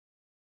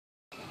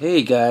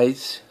Hey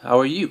guys, how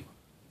are you?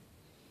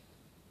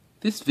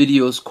 This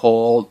video is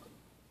called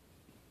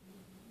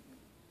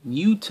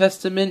New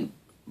Testament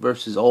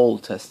versus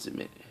Old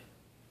Testament.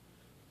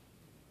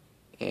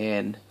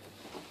 And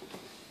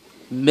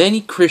many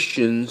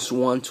Christians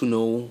want to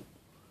know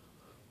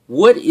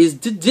what is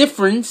the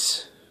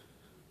difference.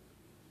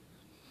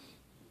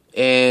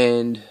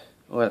 And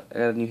I got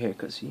a new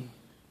haircut, see?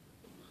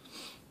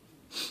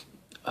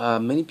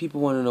 Many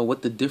people want to know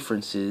what the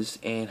difference is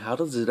and how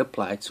does it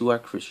apply to our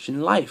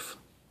Christian life.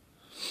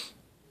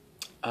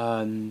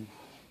 I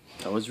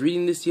was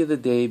reading this the other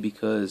day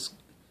because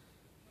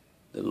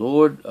the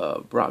Lord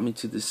brought me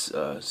to this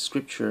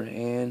scripture,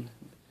 and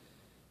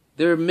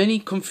there are many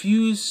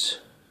confused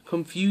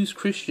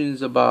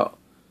Christians about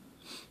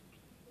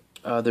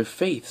their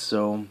faith,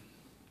 and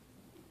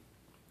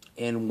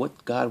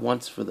what God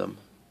wants for them.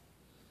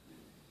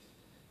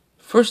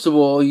 First of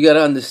all, you got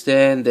to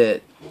understand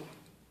that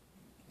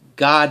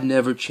God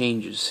never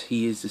changes.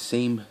 He is the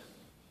same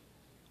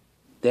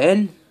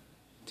then,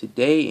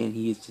 today, and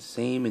He is the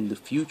same in the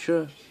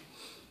future.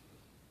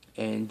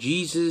 And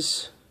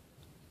Jesus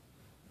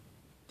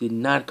did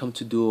not come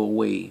to do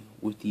away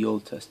with the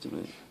Old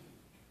Testament.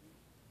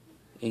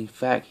 In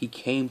fact, He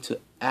came to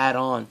add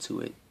on to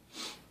it.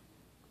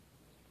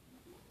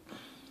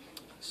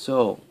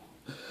 So,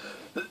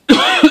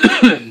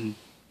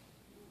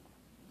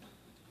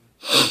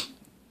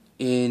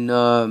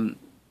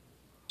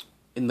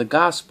 in the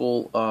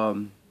gospel,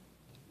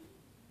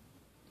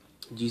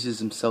 Jesus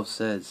Himself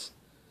says,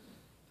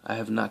 I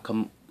have not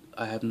come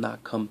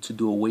to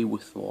do away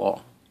with the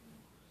law.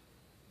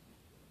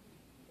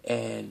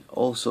 And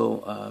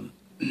also,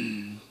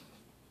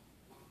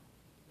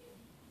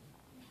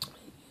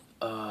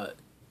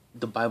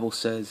 the Bible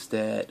says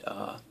that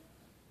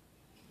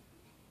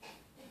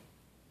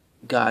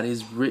God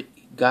has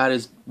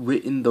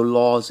written the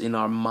laws in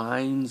our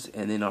minds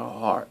and in our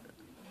heart.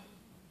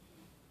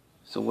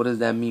 So what does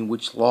that mean?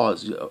 Which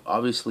laws?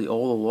 Obviously,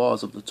 all the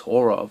laws of the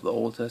Torah of the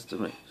Old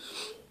Testament.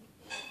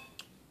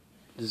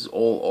 This is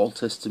all Old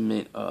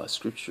Testament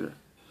scripture.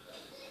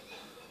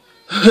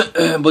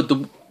 But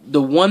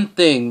the one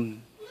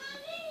thing,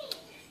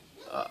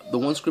 the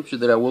one scripture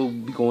that I will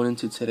be going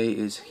into today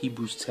is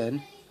Hebrews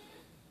 10,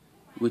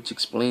 which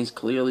explains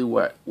clearly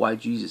why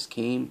Jesus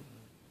came.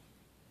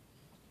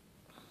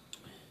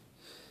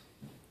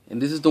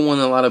 And this is the one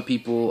a lot of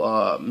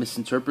people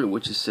misinterpret,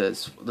 which it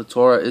says, the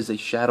Torah is a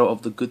shadow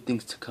of the good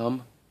things to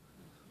come,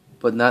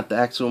 but not the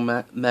actual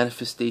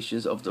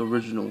manifestations of the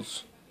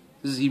originals.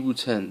 This is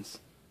Hebrews 10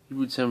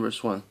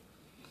 verse 1.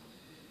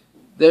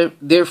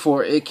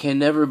 Therefore, it can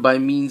never, by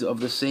means of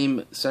the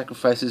same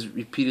sacrifices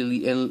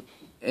repeatedly and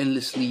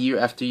endlessly year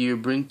after year,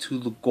 bring to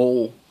the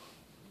goal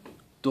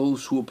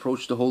those who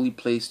approach the holy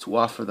place to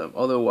offer them.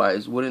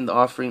 Otherwise, wouldn't the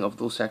offering of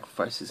those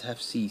sacrifices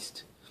have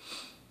ceased?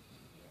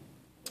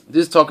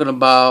 This is talking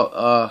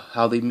about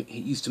how they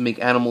used to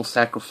make animal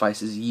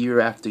sacrifices year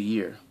after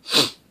year.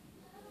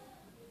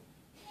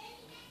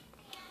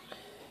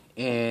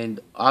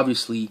 And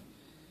obviously,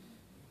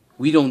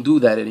 we don't do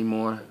that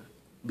anymore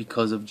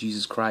because of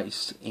Jesus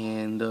Christ.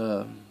 And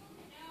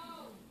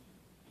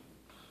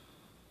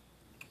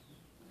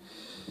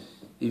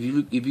if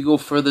you go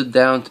further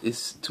down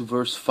to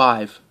verse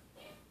 5,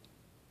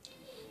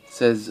 it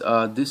says,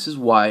 this is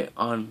why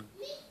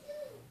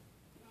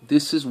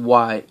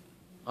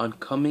on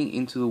coming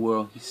into the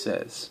world, He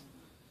says,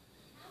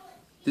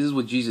 this is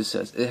what Jesus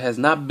says, it has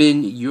not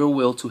been your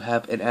will to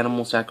have an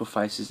animal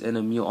sacrifices and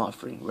a meal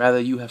offering. Rather,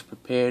 you have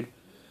prepared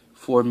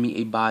for me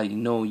a body.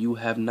 No, you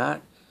have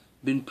not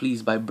been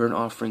pleased by burnt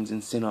offerings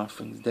and sin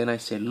offerings. Then I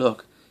said,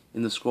 look,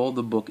 in the scroll of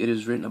the book it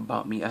is written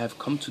about me, I have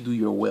come to do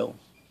your will.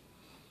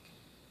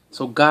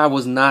 So God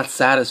was not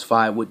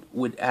satisfied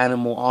with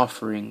animal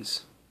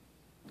offerings,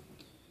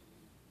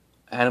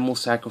 animal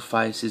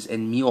sacrifices,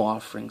 and meal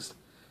offerings.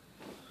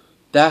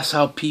 That's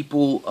how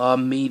people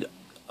made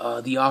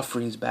the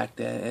offerings back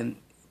then, and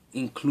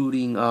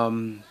including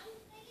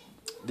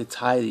the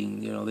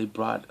tithing. You know, they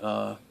brought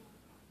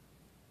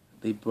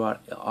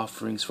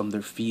offerings from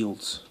their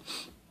fields.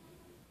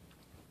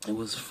 It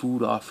was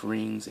food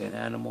offerings and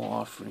animal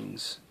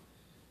offerings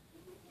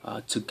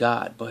to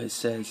God. But it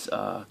says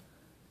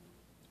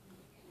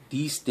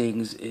these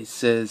things, it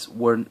says,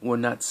 were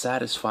not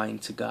satisfying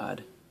to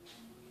God.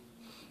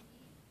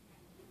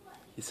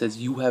 It says,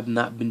 you have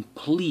not been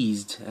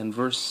pleased, and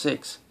verse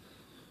 6,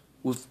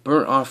 with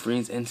burnt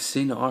offerings and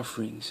sin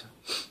offerings.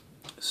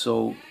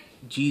 So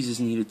Jesus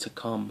needed to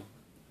come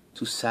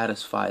to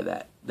satisfy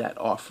that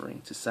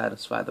offering, to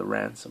satisfy the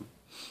ransom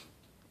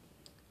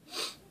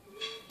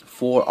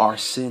for our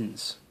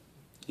sins.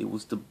 It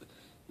was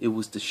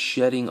the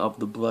shedding of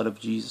the blood of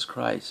Jesus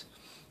Christ.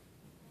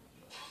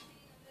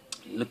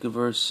 Look at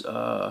verse,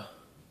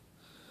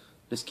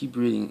 let's keep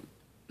reading.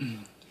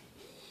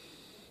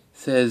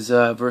 Says,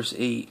 verse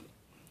 8,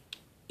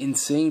 in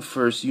saying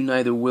first, you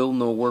neither will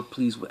nor were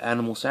pleased with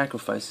animal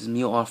sacrifices,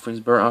 meal offerings,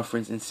 burnt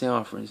offerings, and sin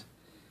offerings.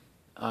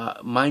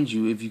 Mind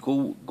you, if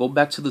you go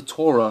back to the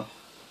Torah,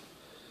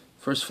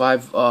 first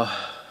 5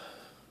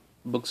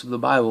 books of the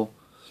Bible,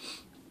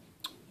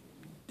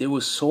 there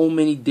was so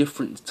many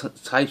different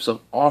types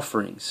of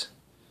offerings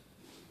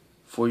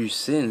for your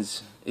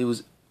sins. It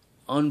was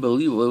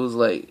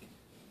unbelievable.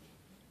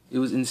 It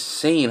was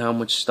insane how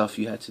much stuff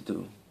you had to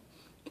do.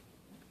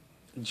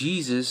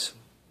 Jesus,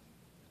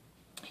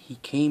 he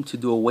came to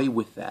do away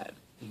with that.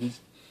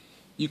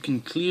 You can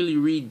clearly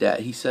read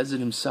that. He says it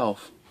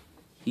himself.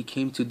 He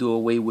came to do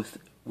away with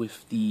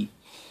the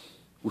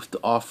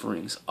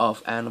offerings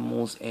of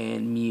animals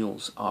and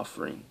meals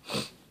offering.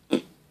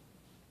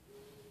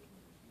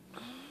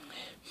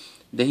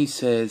 Then he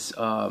says,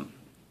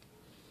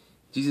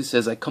 Jesus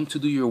says, I come to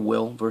do your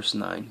will, verse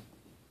 9.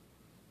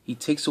 He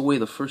takes away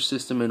the first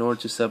system in order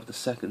to set up the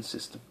second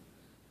system.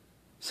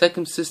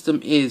 Second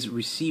system is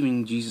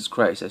receiving Jesus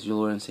Christ as your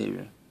Lord and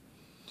Savior.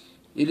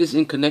 It is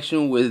in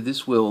connection with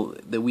this will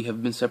that we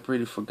have been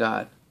separated from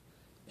God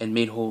and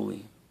made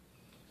holy.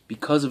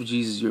 Because of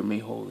Jesus, you're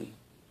made holy.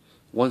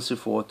 Once and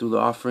for all, through the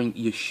offering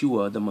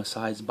Yeshua, the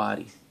Messiah's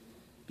body.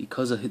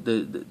 Because of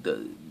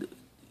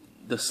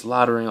the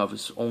slaughtering of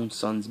his own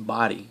son's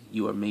body,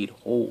 you are made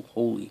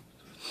holy.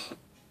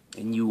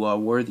 And you are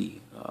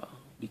worthy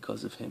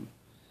because of him.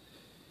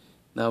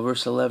 Now,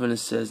 verse 11, it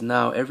says,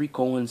 now every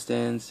Kohen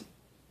stands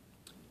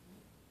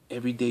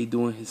every day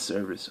doing his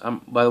service.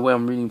 By the way,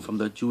 I'm reading from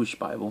the Jewish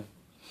Bible.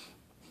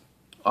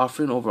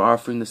 Offering over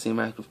offering the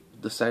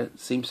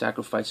same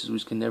sacrifices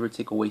which can never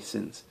take away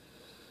sins.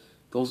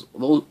 Those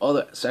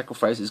other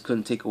sacrifices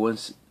couldn't take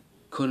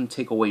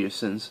away your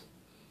sins.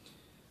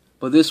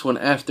 But this one,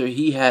 after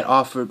he had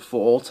offered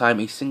for all time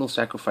a single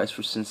sacrifice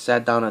for sins,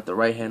 sat down at the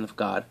right hand of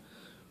God,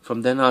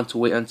 from then on to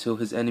wait until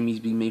his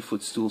enemies be made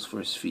footstools for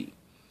his feet.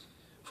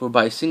 For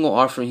by a single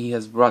offering he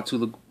has brought to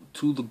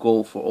the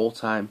goal for all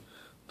time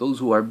those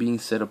who are being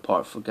set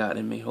apart for God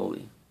and made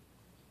holy.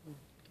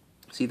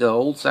 See, the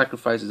old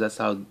sacrifices, that's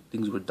how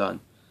things were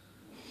done.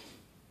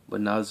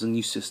 But now there's a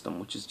new system,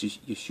 which is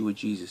just Yeshua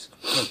Jesus.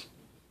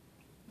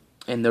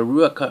 And the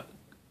Ruach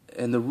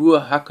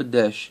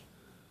HaKodesh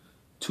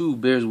too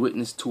bears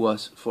witness to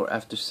us, for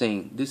after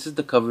saying, this is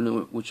the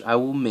covenant which I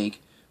will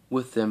make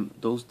with them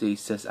those days,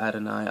 says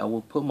Adonai. I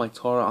will put my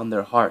Torah on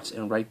their hearts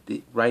and write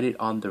it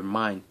on their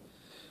mind.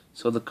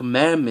 So the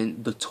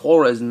commandment, the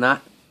Torah is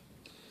not...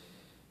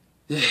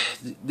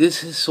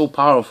 This is so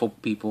powerful,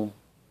 people.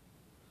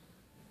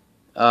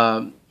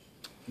 The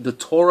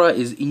Torah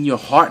is in your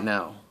heart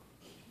now.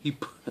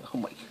 Oh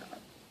my God.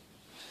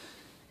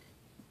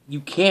 You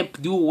can't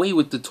do away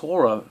with the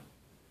Torah.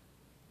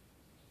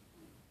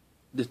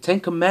 The Ten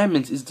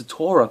Commandments is the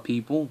Torah,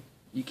 people.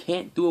 You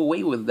can't do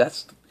away with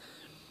it.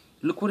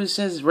 Look what it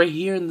says right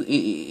here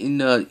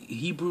in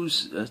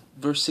Hebrews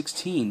verse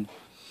 16.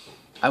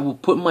 I will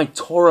put my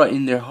Torah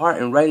in their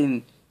heart and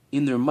write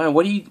in their mind.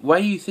 Why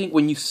do you think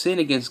when you sin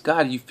against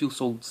God you feel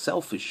so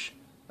selfish,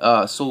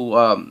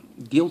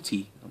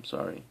 guilty? I'm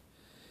sorry.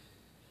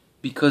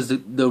 Because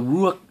the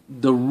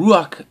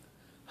Ruach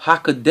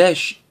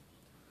HaKodesh,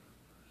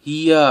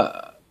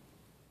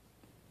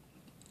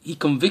 he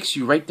convicts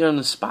you right there on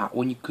the spot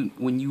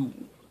when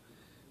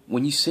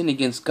you sin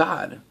against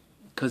God,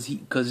 because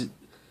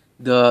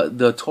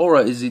the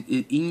Torah is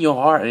in your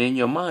heart and in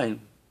your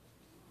mind.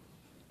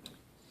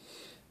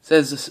 It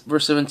says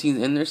verse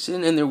 17, and their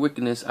sin and their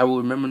wickedness I will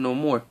remember no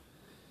more,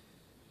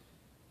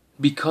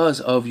 because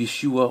of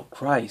Yeshua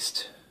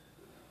Christ.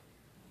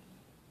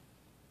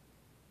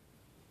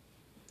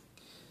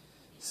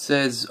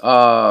 Says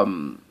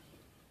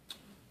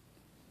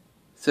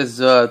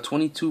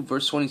 22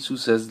 verse 22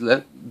 says,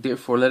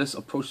 therefore let us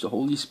approach the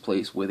holiest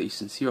place with a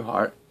sincere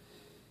heart,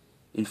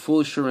 in full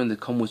assurance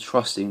that come with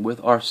trusting, with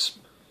our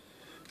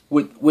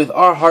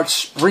hearts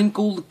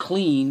sprinkled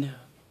clean.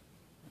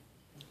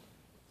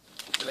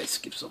 Did I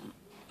skip something?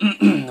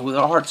 With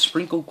our hearts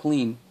sprinkled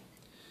clean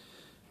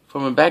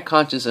from a bad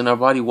conscience and our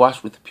body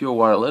washed with pure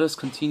water, let us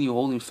continue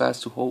holding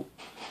fast to hope,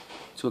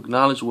 to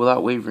acknowledge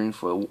without wavering,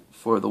 for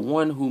the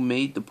one who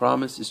made the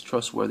promise is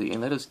trustworthy, and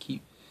let us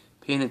keep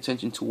paying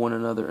attention to one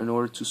another in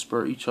order to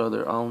spur each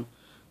other on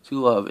to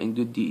love and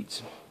good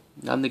deeds,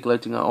 not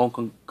neglecting our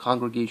own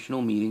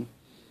congregational meeting,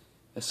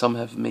 as some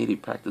have made a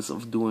practice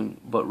of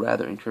doing, but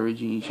rather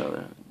encouraging each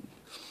other.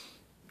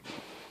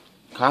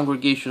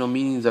 Congregational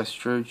meetings as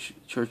church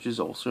is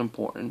also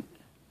important.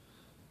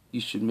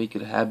 You should make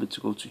it a habit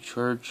to go to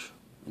church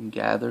and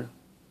gather.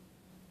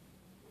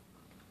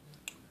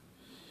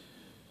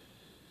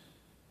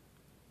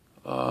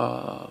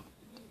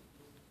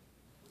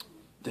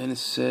 Then it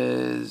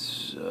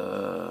says,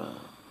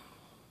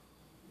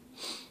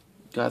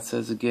 God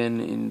says again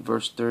in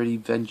verse 30,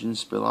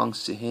 vengeance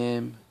belongs to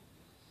him,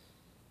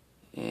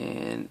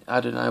 and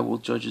Adonai will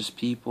judge his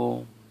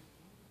people.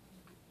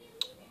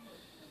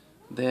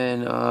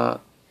 Then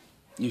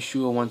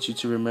Yeshua wants you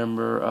to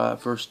remember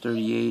verse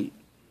 38.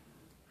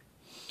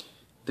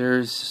 There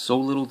is so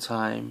little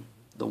time,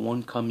 the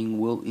one coming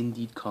will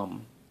indeed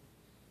come.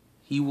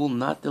 He will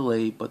not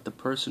delay, but the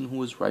person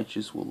who is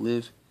righteous will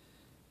live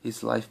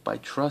his life by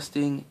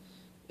trusting,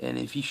 and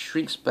if he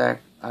shrinks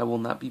back, I will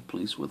not be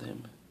pleased with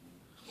him.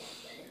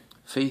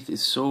 Faith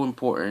is so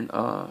important.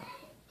 I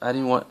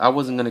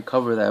wasn't going to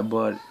cover that,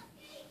 but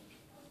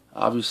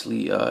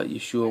Obviously,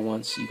 Yeshua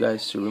wants you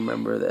guys to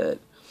remember that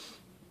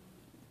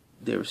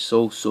there's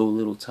so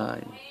little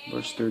time.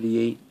 Verse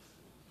 38.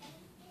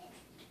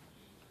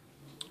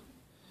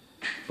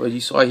 But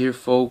you saw here,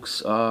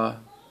 folks, I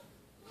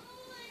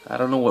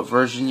don't know what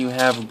version you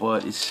have,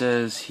 but it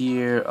says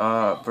here,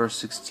 verse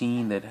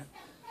 16, that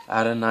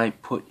Adonai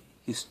put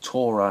his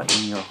Torah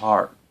in your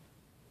heart.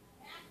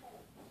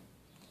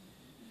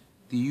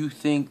 Do you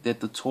think that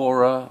the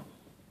Torah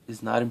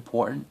is not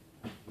important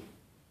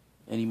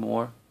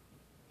anymore?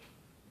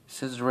 It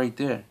says it right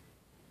there.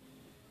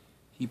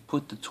 He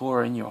put the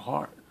Torah in your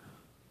heart.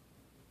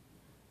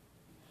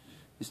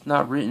 It's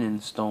not written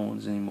in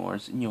stones anymore.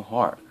 It's in your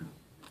heart.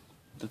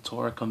 The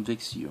Torah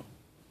convicts you.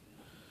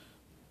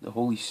 The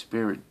Holy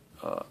Spirit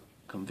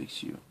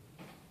convicts you.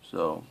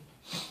 So,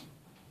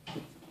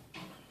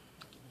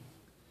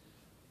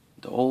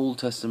 the Old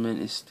Testament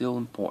is still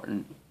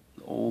important.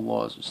 The old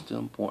laws are still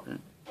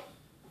important.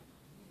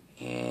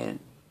 And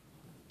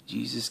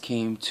Jesus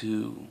came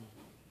to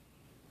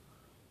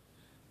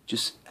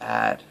just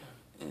add.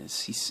 And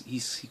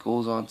he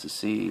goes on to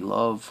say,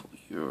 love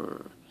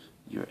your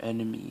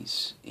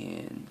enemies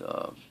and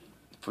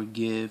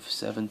forgive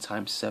 7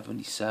 times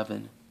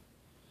 77.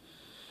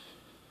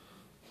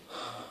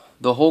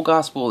 The whole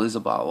gospel is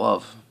about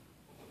love.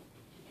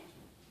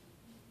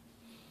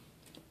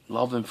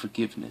 Love and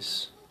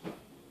forgiveness.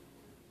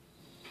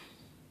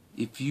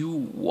 If you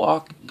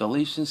walk,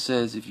 Galatians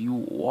says, if you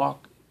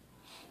walk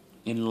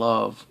in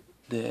love,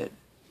 that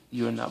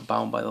you're not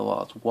bound by the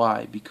laws.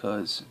 Why?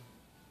 Because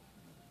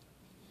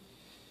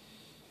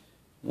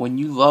when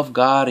you love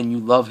God and you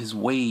love his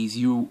ways,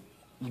 you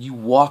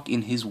walk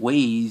in his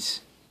ways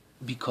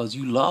because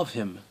you love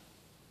him.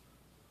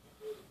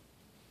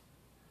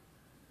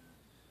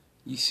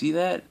 You see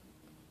that?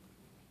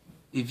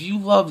 If you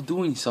love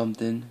doing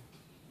something,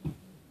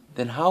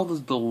 then how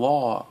does the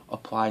law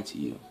apply to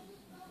you?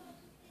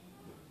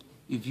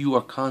 If you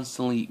are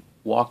constantly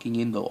walking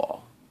in the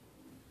law.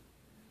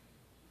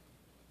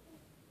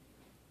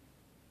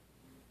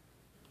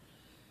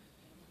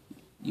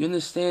 You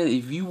understand?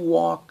 If you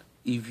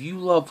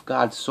love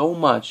God so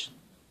much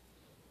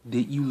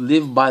that you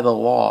live by the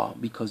law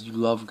because you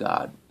love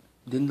God,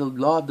 then the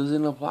law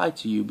doesn't apply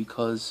to you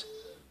because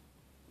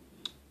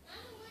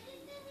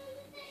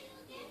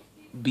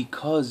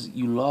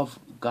you love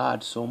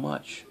God so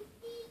much.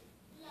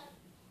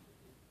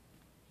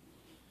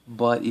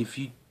 But if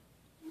you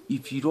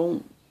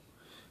don't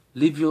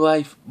live your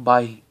life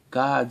by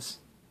God's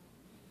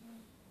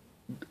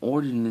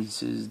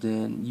ordinances,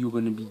 then you're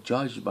going to be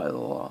judged by the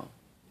law.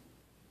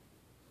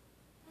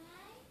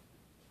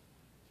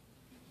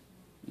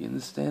 You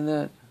understand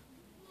that?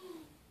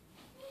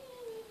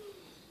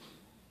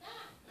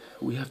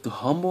 We have to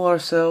humble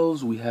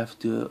ourselves. We have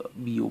to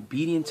be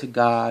obedient to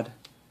God.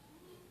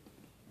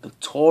 The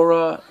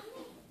Torah,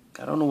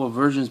 I don't know what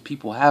versions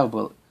people have,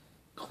 but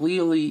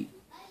clearly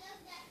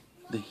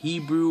the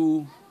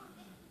Hebrew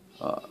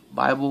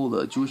Bible,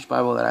 the Jewish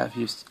Bible that I have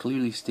here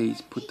clearly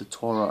states, put the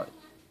Torah.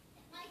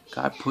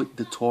 God put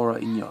the Torah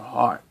in your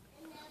heart.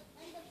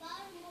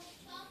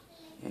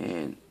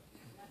 And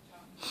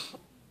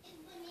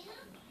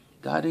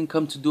God didn't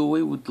come to do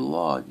away with the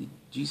law.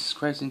 Jesus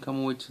Christ didn't come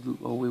away to do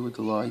away with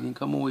the law. He didn't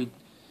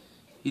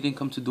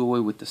come to do away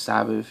with the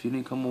Sabbath. He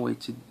didn't come away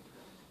to.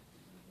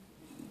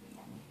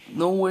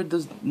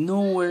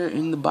 Nowhere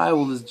in the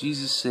Bible does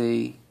Jesus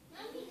say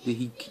that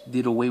he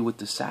did away with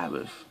the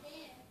Sabbath.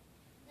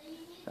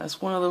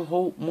 That's one of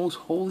the most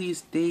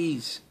holiest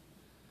days.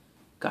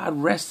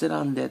 God rested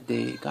on that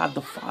day. God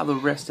the Father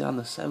rested on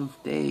the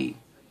 7th day.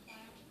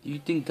 Do you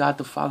think God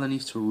the Father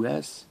needs to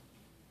rest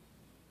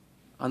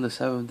on the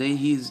 7th day?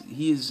 He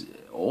is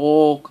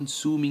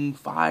all-consuming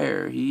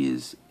fire. He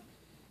is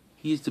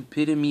the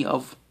epitome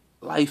of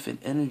life and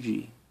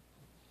energy.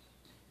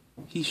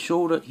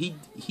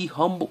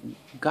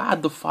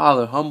 God the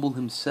Father humbled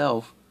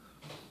himself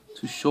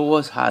to show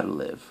us how to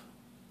live.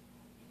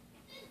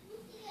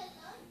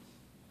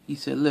 He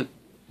said, look,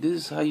 this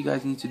is how you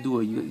guys need to do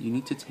it. You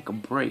need to take a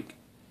break.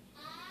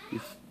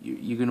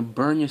 You're going to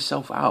burn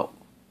yourself out.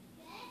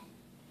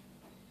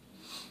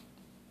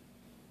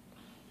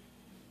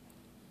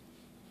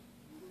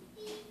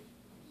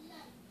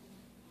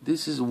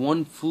 This is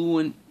one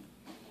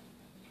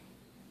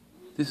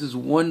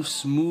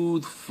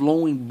smooth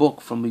flowing book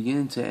from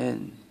beginning to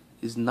end.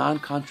 Is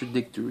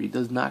non-contradictory,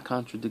 does not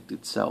contradict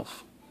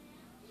itself.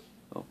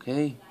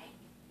 Okay?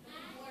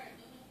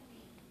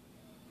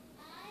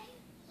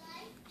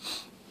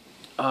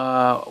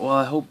 Well,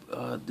 I hope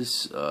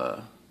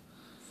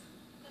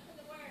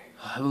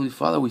Heavenly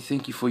Father, we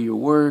thank you for your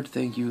word.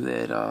 Thank you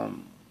that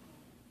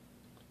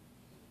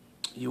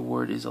your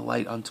word is a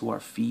light unto our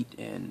feet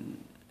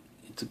and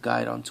it's a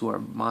guide unto our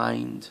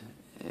mind,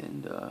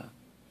 and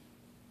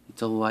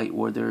it's a light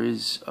where there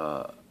is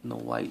no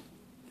light.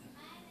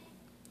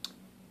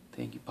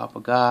 Thank you, Papa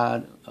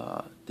God.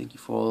 Thank you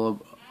for all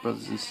of our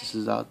brothers and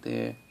sisters out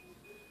there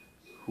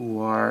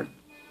who are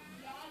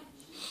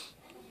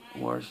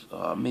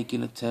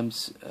making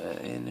attempts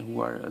and who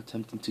are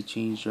attempting to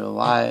change their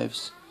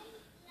lives,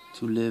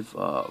 to live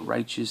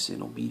righteous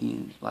and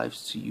obedient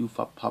lives to you,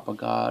 Papa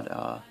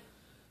God.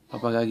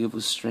 Papa God, give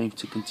us strength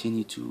to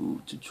continue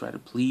to try to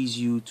please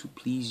you,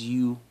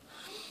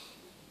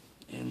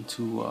 and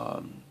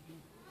to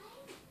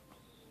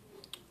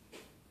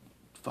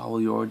follow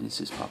your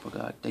ordinances, Papa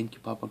God. Thank you,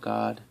 Papa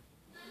God.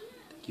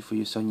 Thank you for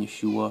your son,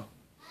 Yeshua.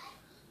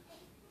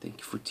 Thank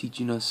you for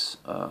teaching us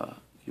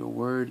your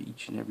word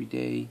each and every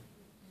day.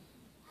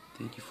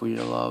 Thank you for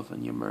your love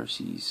and your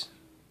mercies.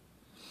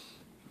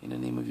 In the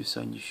name of your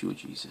son, Yeshua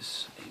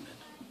Jesus. Amen.